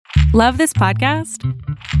Love this podcast?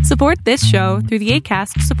 Support this show through the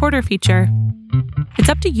Acast supporter feature. It's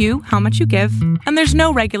up to you how much you give, and there's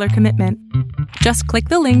no regular commitment. Just click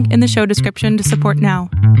the link in the show description to support now.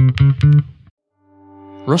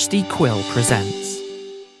 Rusty Quill presents.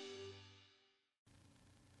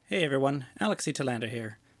 Hey everyone, Alex E. Talander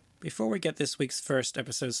here. Before we get this week's first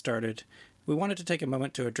episode started, we wanted to take a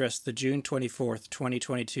moment to address the June 24th,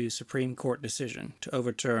 2022 Supreme Court decision to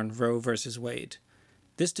overturn Roe v. Wade.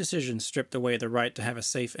 This decision stripped away the right to have a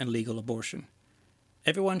safe and legal abortion.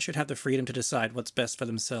 Everyone should have the freedom to decide what's best for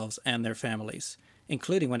themselves and their families,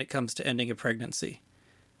 including when it comes to ending a pregnancy.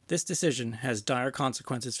 This decision has dire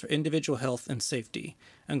consequences for individual health and safety,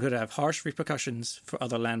 and could have harsh repercussions for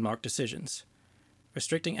other landmark decisions.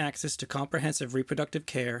 Restricting access to comprehensive reproductive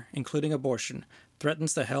care, including abortion,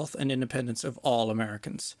 threatens the health and independence of all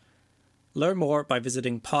Americans. Learn more by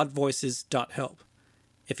visiting podvoices.help.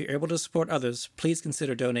 If you're able to support others, please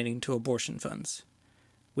consider donating to abortion funds.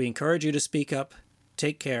 We encourage you to speak up,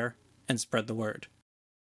 take care, and spread the word.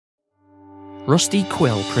 Rusty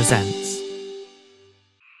Quill presents.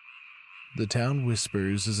 The Town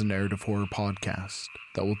Whispers is a narrative horror podcast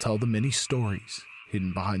that will tell the many stories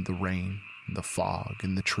hidden behind the rain, the fog,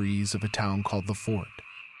 and the trees of a town called the Fort.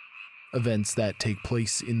 Events that take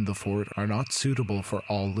place in the fort are not suitable for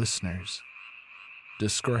all listeners.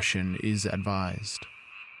 Discretion is advised.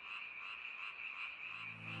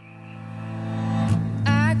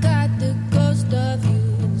 I got the ghost of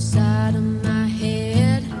you inside of my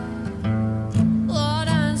head. What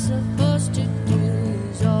I'm supposed to do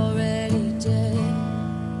is already dead.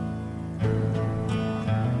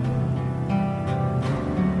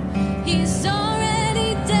 He's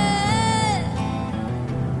already dead.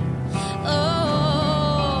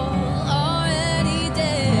 Oh, already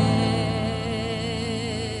dead.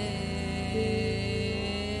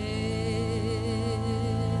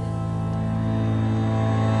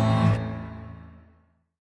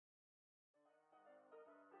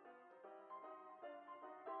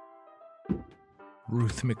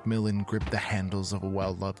 Ruth McMillan gripped the handles of a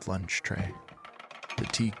well-loved lunch tray. The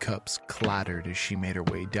teacups clattered as she made her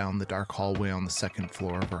way down the dark hallway on the second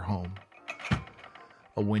floor of her home.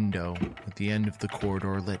 A window at the end of the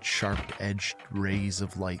corridor let sharp-edged rays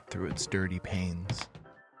of light through its dirty panes.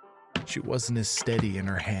 She wasn't as steady in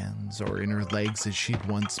her hands or in her legs as she'd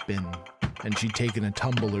once been, and she'd taken a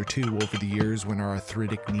tumble or two over the years when her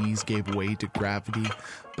arthritic knees gave way to gravity,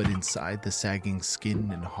 but inside the sagging skin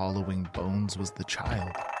and hollowing bones was the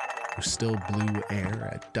child, who still blew air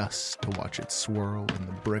at dusk to watch it swirl in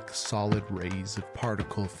the brick-solid rays of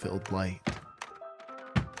particle-filled light.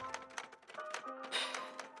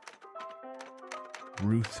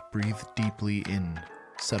 Ruth breathed deeply in,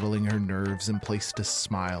 settling her nerves and placed a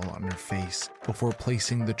smile on her face before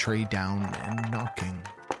placing the tray down and knocking.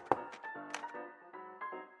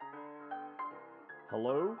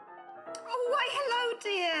 Hello? Oh, why, hello,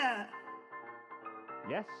 dear.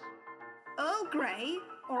 Yes? Earl Grey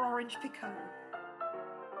or Orange Picot?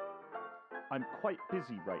 I'm quite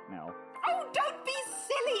busy right now. Oh, don't be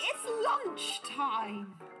silly. It's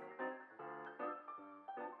lunchtime.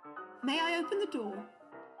 May I open the door?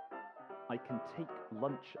 I can take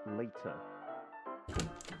lunch later.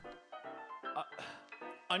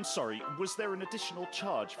 I'm sorry, was there an additional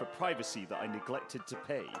charge for privacy that I neglected to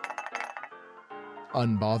pay?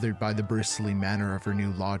 Unbothered by the bristly manner of her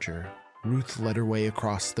new lodger, Ruth led her way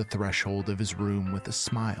across the threshold of his room with a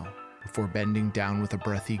smile, before bending down with a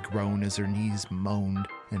breathy groan as her knees moaned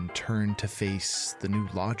and turned to face the new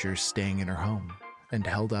lodger staying in her home, and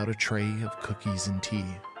held out a tray of cookies and tea.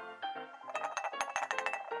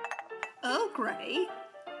 Earl Grey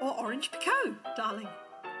or Orange Picot, darling?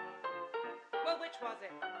 Well, which was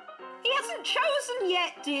it? He hasn't chosen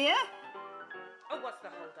yet, dear. Oh, what's the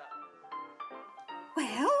hold-up?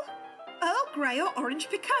 Well, Earl Grey or Orange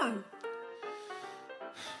Picot?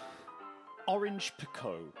 Orange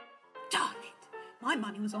Picot. Darn it. My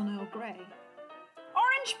money was on Earl Grey.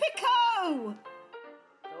 Orange Picot!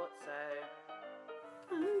 Thought so.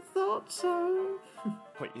 I thought so.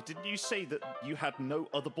 Wait, didn't you say that you had no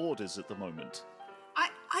other borders at the moment?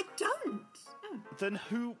 I don't. Oh. Then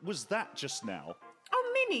who was that just now?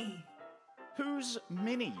 Oh, Minnie. Who's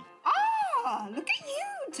Minnie? Ah, look at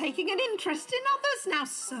you, taking an interest in others, now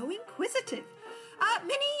so inquisitive.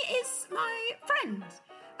 Minnie is my friend.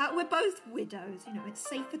 We're both widows, you know, it's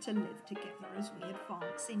safer to live together as we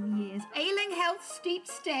advance in years. Ailing health, steep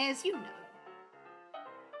stairs, you know.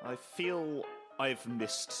 I feel I've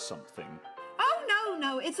missed something. Oh,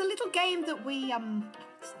 no, it's a little game that we, it's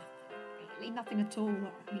nothing, really, nothing at all.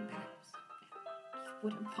 I mean, perhaps.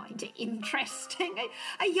 wouldn't find it interesting.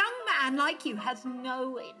 A young man like you has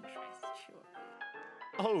no interest, sure.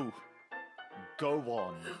 Oh, go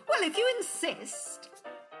on. Well, if you insist.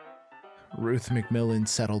 Ruth McMillan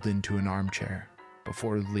settled into an armchair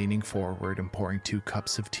before leaning forward and pouring 2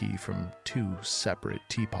 cups of tea from 2 separate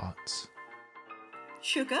teapots.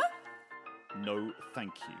 Sugar? No,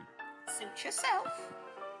 thank you. Suit yourself.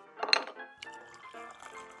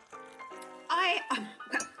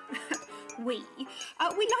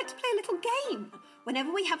 We like to play a little game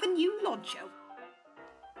whenever we have a new lodger.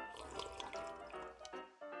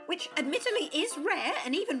 Which admittedly is rare,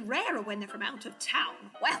 and even rarer when they're from out of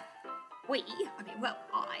town. Well,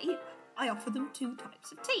 I offer them 2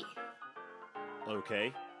 types of tea.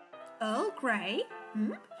 Okay. Earl Grey,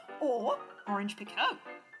 or orange Picot.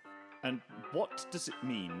 And what does it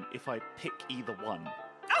mean if I pick either one?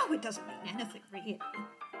 Oh, it doesn't mean anything, really.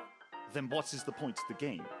 Then what is the point of the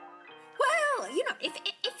game? Well, if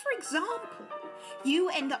for example, you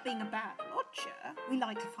end up being a bad lodger, we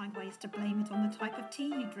like to find ways to blame it on the type of tea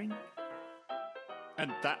you drink.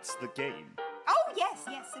 And that's the game? Oh, yes,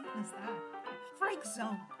 simple as that. For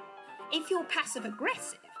example, if you're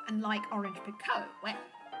passive-aggressive and like orange Picot, well,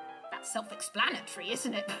 that's self-explanatory,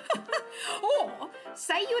 isn't it? Or,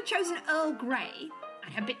 say you had chosen Earl Grey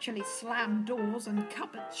and habitually slammed doors and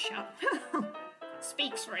cupboards shut.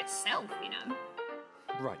 Speaks for itself,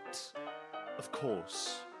 Right. Of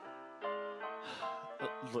course.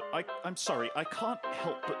 Look, I'm sorry, I can't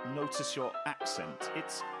help but notice your accent.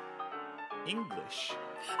 It's English.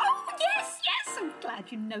 Oh, yes, I'm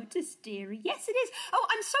glad you noticed, dearie. Yes, it is. Oh,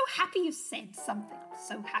 I'm so happy you said something. I'm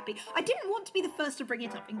so happy. I didn't want to be the first to bring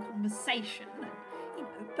it up in conversation,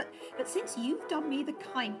 but since you've done me the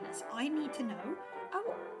kindness, I need to know,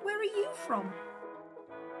 where are you from?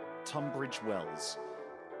 Tunbridge Wells.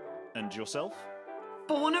 And yourself?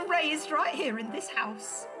 Born and raised right here in this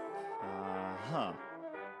house. Uh-huh.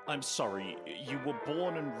 I'm sorry, you were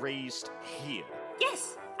born and raised here?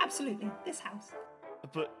 Yes, absolutely, this house.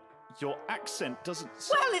 But your accent doesn't...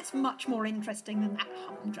 Well, it's much more interesting than that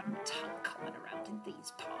humdrum tongue common around in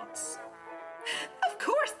these parts. Of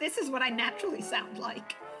course, this is what I naturally sound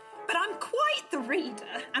like. But I'm quite the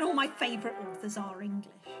reader, and all my favourite authors are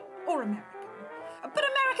English. Or American. But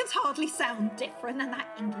Americans hardly sound different, and that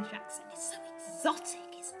English accent is so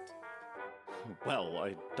exotic, isn't it? Well,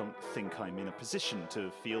 I don't think I'm in a position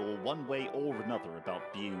to feel one way or another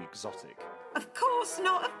about being exotic. Of course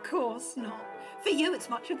not. For you, it's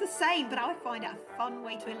much of the same, but I find it a fun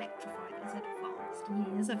way to electrify these advanced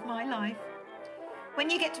years of my life. When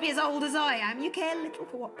you get to be as old as I am, you care little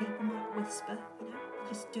for what people might whisper, You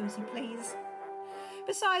just do as you please.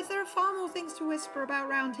 Besides, there are far more things to whisper about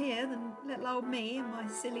round here than little old me and my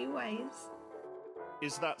silly ways.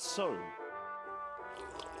 Is that so?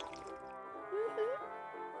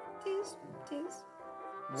 It is.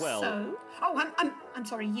 Well... So? Oh, I'm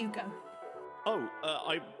sorry, you go. Oh,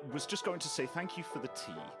 I was just going to say thank you for the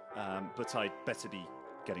tea, but I'd better be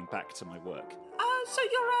getting back to my work. So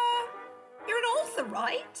you're an author,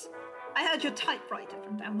 right? I heard your typewriter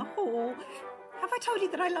from down the hall. Have I told you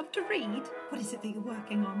that I love to read? What is it that you're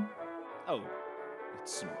working on? Oh,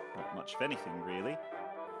 it's not much of anything, really.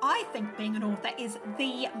 I think being an author is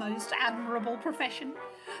the most admirable profession.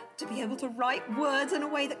 To be able to write words in a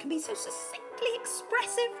way that can be so succinctly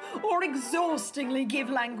expressive or exhaustingly give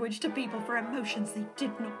language to people for emotions they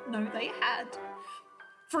did not know they had.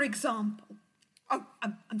 For example... Oh,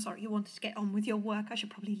 I'm sorry, you wanted to get on with your work. I should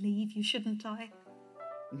probably leave you, shouldn't I?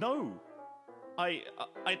 No.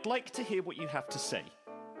 I'd like to hear what you have to say.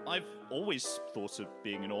 I've always thought of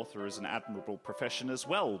being an author as an admirable profession as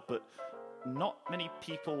well, but not many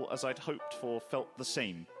people, as I'd hoped for, felt the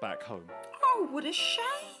same back home. Oh, what a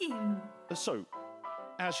shame. So,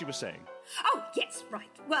 as you were saying... Oh, yes,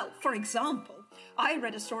 right. Well, for example, I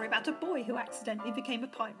read a story about a boy who accidentally became a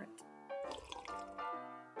pirate.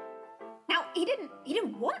 Now, he didn't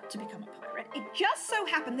want to become a pirate. It just so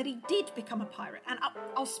happened that he did become a pirate, and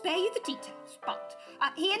I'll spare you the details, but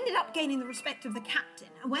he ended up gaining the respect of the captain,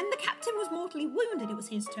 and when the captain was mortally wounded, it was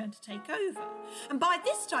his turn to take over. And by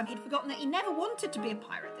this time, he'd forgotten that he never wanted to be a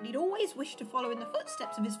pirate, that he'd always wished to follow in the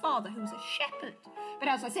footsteps of his father, who was a shepherd. But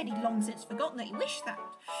as I said, he'd long since forgotten that he wished that.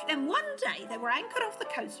 Then one day, they were anchored off the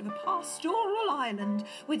coast of a pastoral island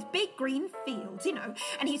with big green fields,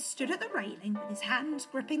 and he stood at the railing with his hands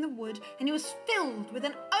gripping the wood, and he was filled with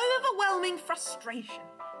an overwhelming frustration.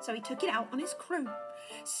 So he took it out on his crew,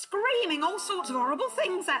 screaming all sorts of horrible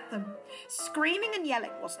things at them. Screaming and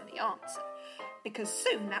yelling wasn't the answer, because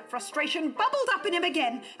soon that frustration bubbled up in him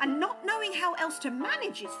again, and not knowing how else to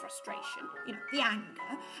manage his frustration, the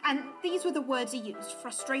anger, and these were the words he used,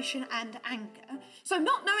 frustration and anger, so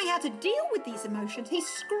not knowing how to deal with these emotions, he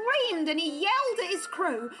screamed and he yelled at his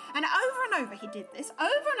crew, and over he did this,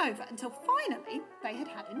 over and over, until finally they had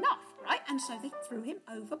had enough, right? And so they threw him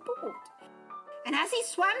overboard. And as he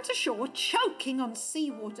swam to shore, choking on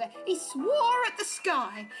seawater, he swore at the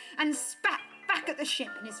sky and spat back at the ship,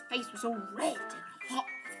 and his face was all red and hot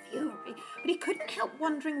with fury. But he couldn't help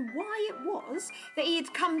wondering why it was that he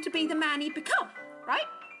had come to be the man he'd become, right?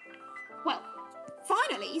 Well,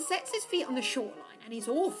 finally he sets his feet on the shoreline, and he's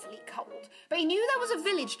awfully cold. But he knew there was a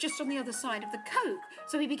village just on the other side of the cove,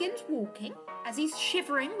 so he begins walking as he's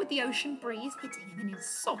shivering with the ocean breeze hitting him in his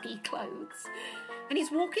soggy clothes. And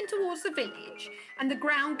he's walking towards the village, and the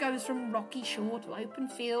ground goes from rocky shore to open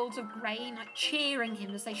fields of grain, like cheering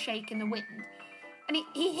him as they shake in the wind. And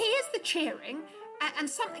he hears the cheering, and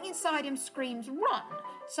something inside him screams, "Run!"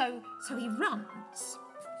 So he runs.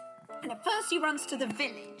 And at first he runs to the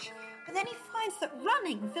village, but then he finds that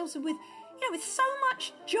running fills him with so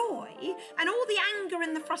much joy, and all the anger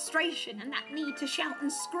and the frustration and that need to shout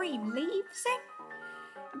and scream leaves him.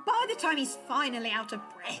 By the time he's finally out of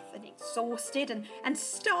breath and exhausted and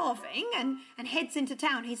starving and heads into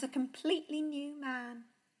town, he's a completely new man.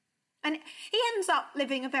 And he ends up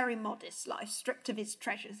living a very modest life, stripped of his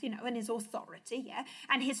treasures, and his authority,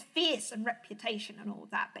 and his fearsome reputation and all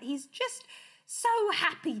that. But he's just so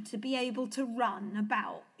happy to be able to run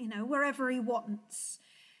about, wherever he wants.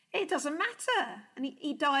 It doesn't matter. And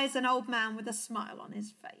he dies an old man with a smile on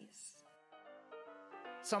his face.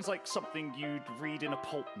 Sounds like something you'd read in a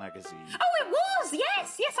pulp magazine. Oh, it was!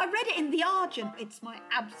 Yes, I read it in The Argent. It's my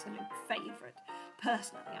absolute favourite.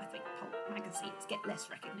 Personally, I think pulp magazines get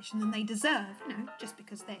less recognition than they deserve, just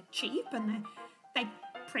because they're cheap and they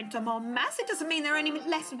print them en masse. It doesn't mean they're any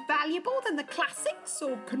less valuable than the classics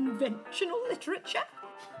or conventional literature.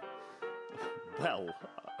 Well,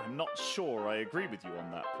 I'm not sure I agree with you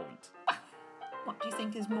on that point. What do you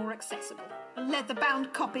think is more accessible? A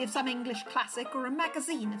leather-bound copy of some English classic, or a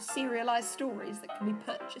magazine of serialised stories that can be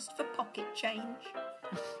purchased for pocket change?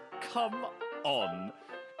 Come on.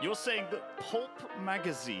 You're saying that pulp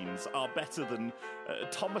magazines are better than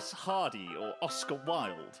Thomas Hardy or Oscar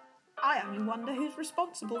Wilde? I only wonder who's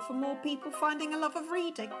responsible for more people finding a love of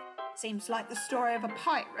reading. Seems like the story of a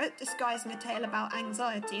pirate disguising a tale about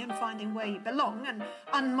anxiety and finding where you belong and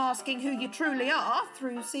unmasking who you truly are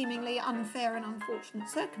through seemingly unfair and unfortunate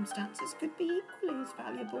circumstances could be equally as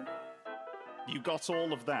valuable. You got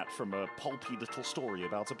all of that from a pulpy little story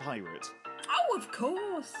about a pirate? Oh, of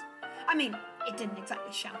course. I mean, it didn't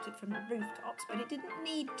exactly shout it from the rooftops, but it didn't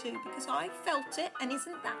need to because I felt it, and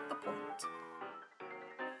isn't that the point?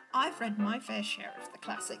 I've read my fair share of the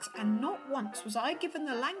classics, and not once was I given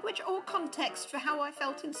the language or context for how I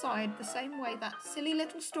felt inside the same way that silly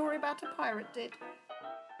little story about a pirate did.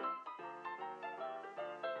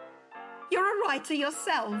 You're a writer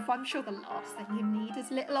yourself. I'm sure the last thing you need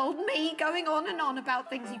is little old me going on and on about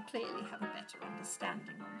things you clearly have a better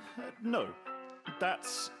understanding of. No,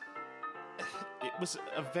 it was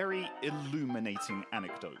a very illuminating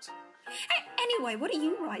anecdote. Anyway, what are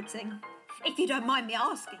you writing? If you don't mind me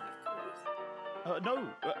asking, of course.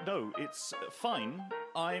 No, it's fine.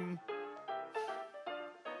 I'm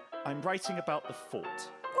writing about the fort.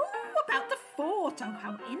 Oh, about the fort. Oh,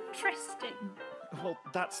 how interesting. Well,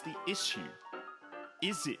 that's the issue.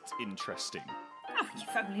 Is it interesting? Oh,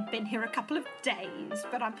 you've only been here a couple of days,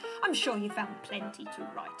 but I'm sure you found plenty to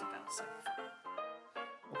write about so far.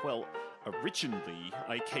 Well, originally,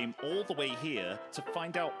 I came all the way here to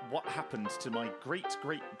find out what happened to my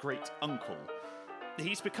great-great-great-uncle.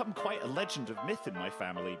 He's become quite a legend of myth in my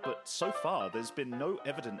family, but so far there's been no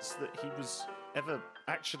evidence that he was ever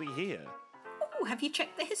actually here. Oh, have you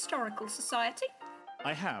checked the Historical Society?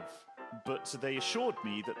 I have, but they assured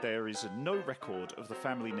me that there is no record of the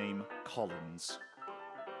family name Collins.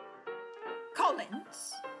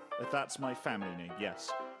 Collins? That's my family name,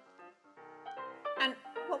 yes. And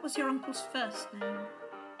what was your uncle's first name?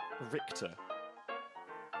 Richter.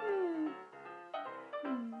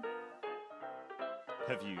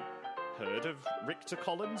 Have you heard of Richter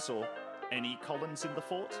Collins or any Collins in the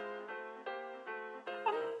fort?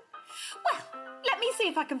 Well, let me see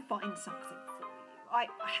if I can find something for you. I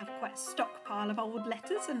have quite a stockpile of old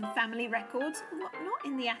letters and family records and whatnot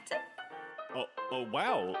in the attic. Oh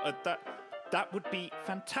wow, that would be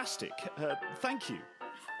fantastic. Thank you.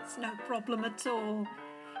 It's no problem at all.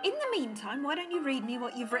 In the meantime, why don't you read me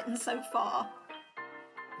what you've written so far?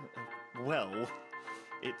 well,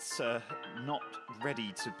 it's not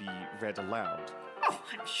ready to be read aloud. Oh,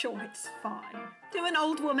 I'm sure it's fine. Do an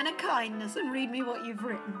old woman a kindness and read me what you've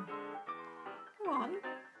written. Go on.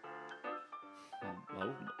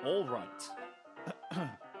 Well, all right.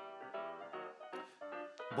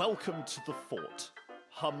 Welcome to the fort.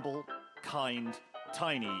 Humble, kind,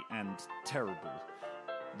 tiny, and terrible.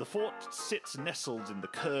 The fort sits nestled in the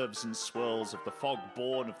curves and swirls of the fog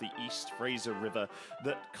born of the East Fraser River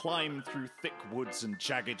that climb through thick woods and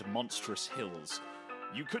jagged, monstrous hills.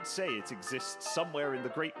 You could say it exists somewhere in the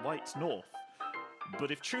Great White North.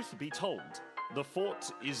 But if truth be told, the fort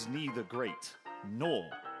is neither great, nor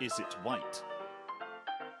is it white.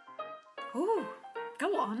 Ooh,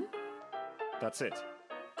 go on. That's it.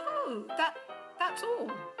 Oh, that's all.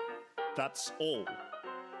 That's all.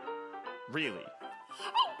 Really.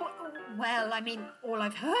 Oh, well, I mean, all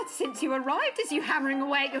I've heard since you arrived is you hammering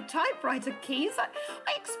away at your typewriter keys. I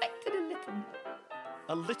expected a little more.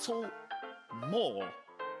 A little more?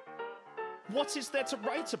 What is there to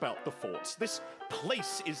write about the fort? This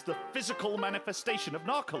place is the physical manifestation of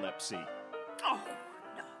narcolepsy. Oh,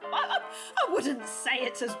 no, I wouldn't say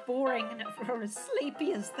it's as boring or as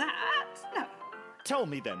sleepy as that. No. Tell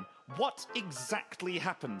me then, what exactly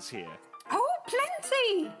happens here? Oh,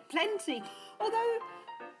 plenty. Although,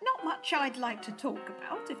 not much I'd like to talk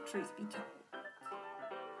about, if truth be told.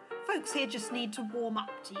 Folks here just need to warm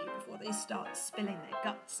up to you before they start spilling their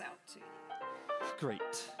guts out to you.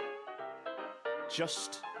 Great.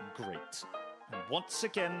 Just great. And once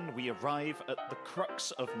again, we arrive at the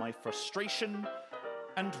crux of my frustration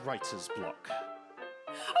and writer's block.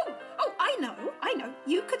 Oh, I know.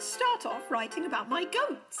 You could start off writing about my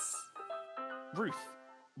goats. Ruth,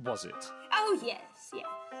 was it? Oh, yes.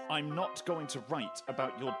 I'm not going to write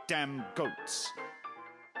about your damn goats.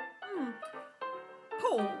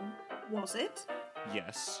 Paul, was it?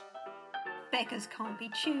 Yes. Beggars can't be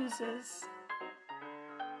choosers.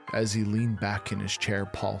 As he leaned back in his chair,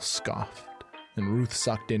 Paul scoffed, and Ruth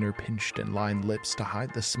sucked in her pinched and lined lips to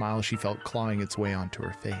hide the smile she felt clawing its way onto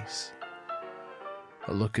her face.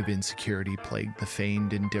 A look of insecurity plagued the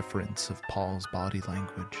feigned indifference of Paul's body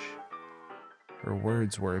language. Her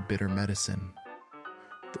words were a bitter medicine.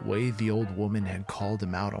 The way the old woman had called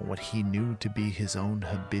him out on what he knew to be his own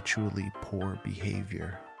habitually poor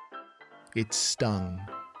behavior. It stung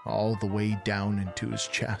all the way down into his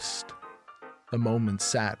chest. A moment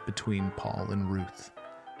sat between Paul and Ruth,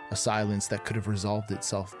 a silence that could have resolved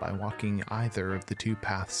itself by walking either of the two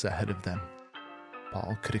paths ahead of them.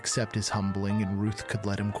 Paul could accept his humbling and Ruth could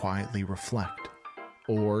let him quietly reflect.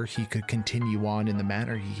 Or he could continue on in the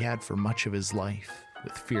manner he had for much of his life,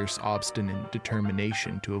 with fierce, obstinate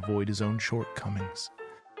determination to avoid his own shortcomings.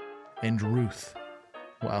 And Ruth,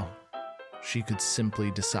 well, she could simply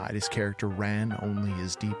decide his character ran only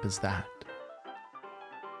as deep as that.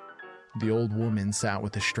 The old woman sat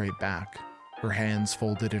with a straight back, her hands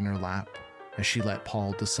folded in her lap, as she let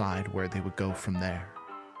Paul decide where they would go from there.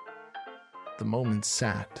 The moment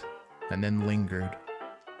sat, and then lingered,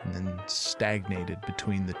 and then stagnated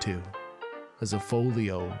between the two, as a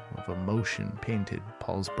folio of emotion painted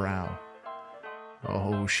Paul's brow.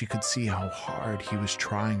 Oh, she could see how hard he was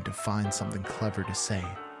trying to find something clever to say,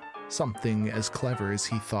 something as clever as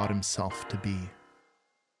he thought himself to be.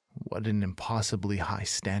 What an impossibly high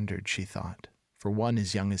standard, she thought, for one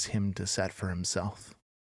as young as him to set for himself.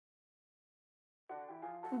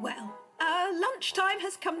 Well, lunchtime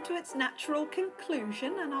has come to its natural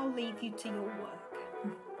conclusion, and I'll leave you to your work.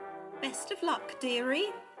 Best of luck, dearie.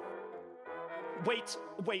 Wait.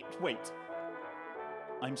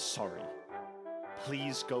 I'm sorry.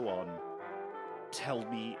 Please go on. Tell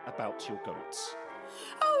me about your goats.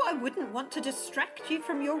 Oh, I wouldn't want to distract you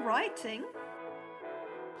from your writing.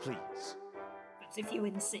 Please. But if you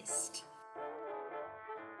insist.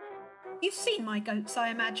 You've seen my goats, I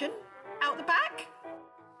imagine? Out the back?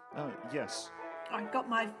 Yes. I got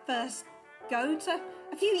my first goat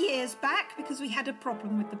a few years back because we had a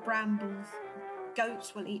problem with the brambles.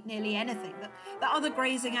 Goats will eat nearly anything that other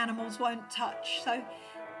grazing animals won't touch. So,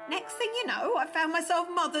 next thing you know, I found myself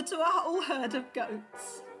mother to a whole herd of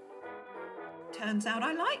goats. Turns out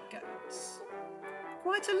I like goats.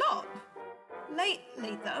 Quite a lot.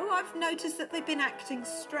 Lately, though, I've noticed that they've been acting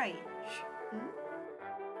strange.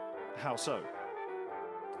 How so?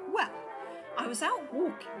 Well, I was out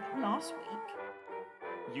walking them last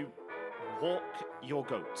week. You walk your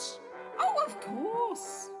goats? Oh, of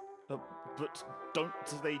course. But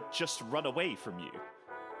don't they just run away from you?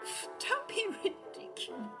 Don't be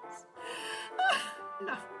ridiculous.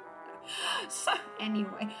 No. So,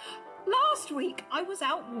 anyway, last week I was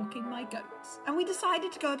out walking my goats, and we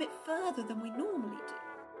decided to go a bit further than we normally do.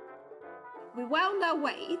 We wound our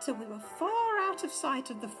way till we were far out of sight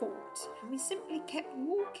of the fort, and we simply kept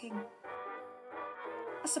walking.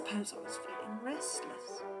 I suppose I was feeling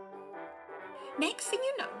restless. Next thing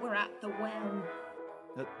you know, we're at the well.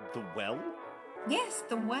 The well? Yes,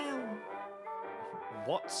 the well.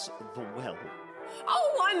 What's the well?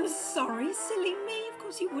 Oh, I'm sorry, silly me. Of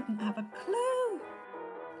course you wouldn't have a clue.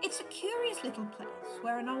 It's a curious little place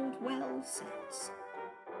where an old well sits.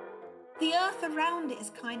 The earth around it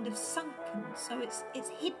is kind of sunken, so it's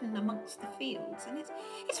hidden amongst the fields, and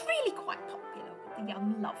it's really quite popular with the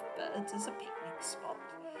young lovebirds as a picnic spot.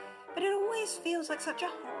 But it always feels like such a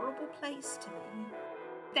horrible place to me.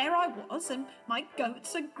 There I was, and my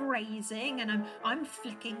goats are grazing, and I'm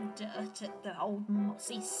flicking dirt at the old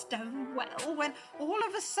mossy stone well, when all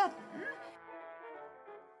of a sudden...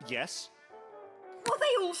 Yes? Well,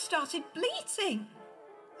 they all started bleating.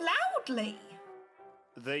 Loudly.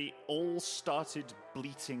 They all started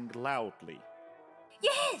bleating loudly?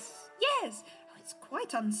 Yes. Oh, it's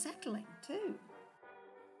quite unsettling, too.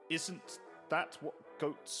 Isn't that what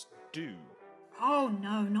goats do? Oh,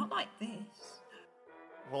 no, not like this.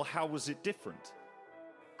 Well, how was it different?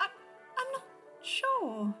 I'm not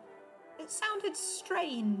sure. It sounded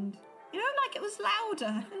strained. Like it was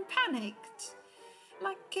louder and panicked.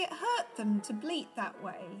 Like it hurt them to bleat that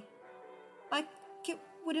way. Like it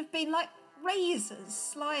would have been like razors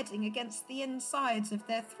sliding against the insides of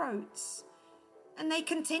their throats. And they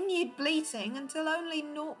continued bleating until only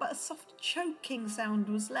naught but a soft choking sound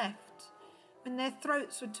was left, when their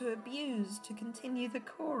throats were too abused to continue the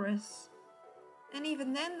chorus. And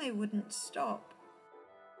even then they wouldn't stop.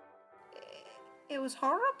 It was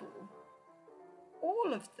horrible.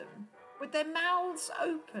 All of them, with their mouths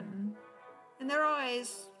open, and their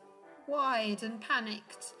eyes wide and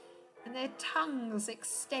panicked, and their tongues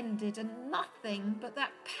extended, and nothing but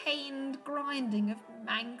that pained grinding of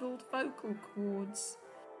mangled vocal cords.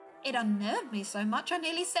 It unnerved me so much I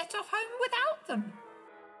nearly set off home without them.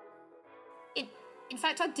 In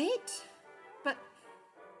fact, I did. But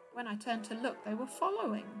when I turned to look, they were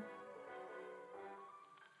following.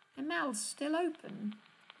 Their mouths still open,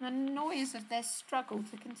 and the noise of their struggle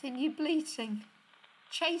to continue bleating,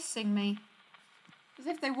 chasing me, as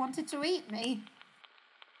if they wanted to eat me.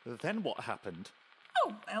 Then what happened?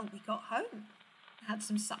 Oh, well, we got home, had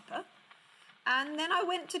some supper, and then I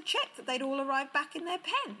went to check that they'd all arrived back in their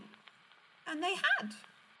pen. And they had.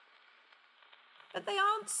 But they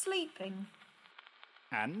aren't sleeping.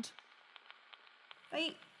 And?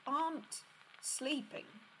 They aren't sleeping.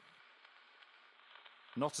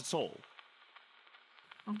 Not at all?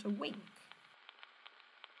 Not a wink.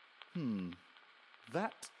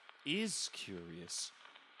 That is curious.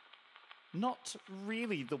 Not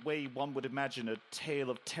really the way one would imagine a tale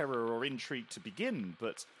of terror or intrigue to begin,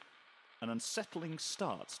 but an unsettling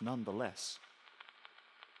start nonetheless.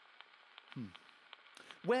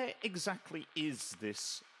 Where exactly is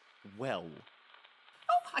this well?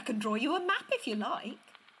 Oh, I can draw you a map if you like.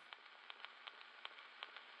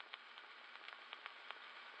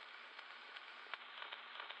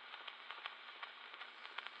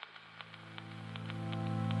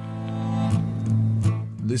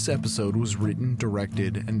 This episode was written,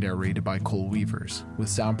 directed, and narrated by Cole Weavers, with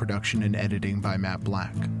sound production and editing by Matt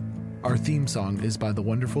Black. Our theme song is by the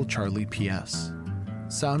wonderful Charlie P.S.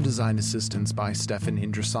 Sound design assistance by Stefan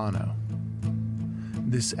Indrasano.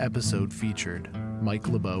 This episode featured Mike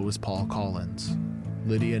LeBeau as Paul Collins,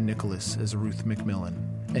 Lydia Nicholas as Ruth McMillan,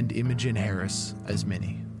 and Imogen Harris as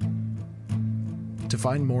Minnie. To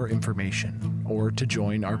find more information, or to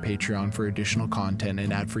join our Patreon for additional content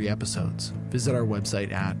and ad-free episodes, visit our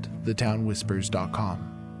website at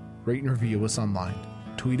thetownwhispers.com. Rate and review us online.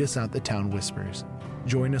 Tweet us at The Town Whispers.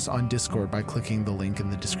 Join us on Discord by clicking the link in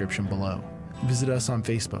the description below. Visit us on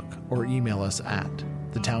Facebook or email us at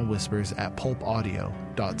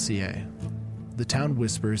thetownwhispers@pulpaudio.ca. The Town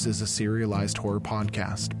Whispers is a serialized horror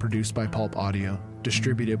podcast produced by Pulp Audio,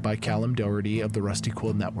 distributed by Callum Doherty of the Rusty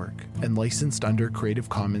Quill Network, and licensed under Creative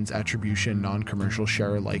Commons Attribution Non-Commercial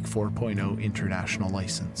Share-alike 4.0 International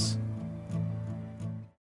License.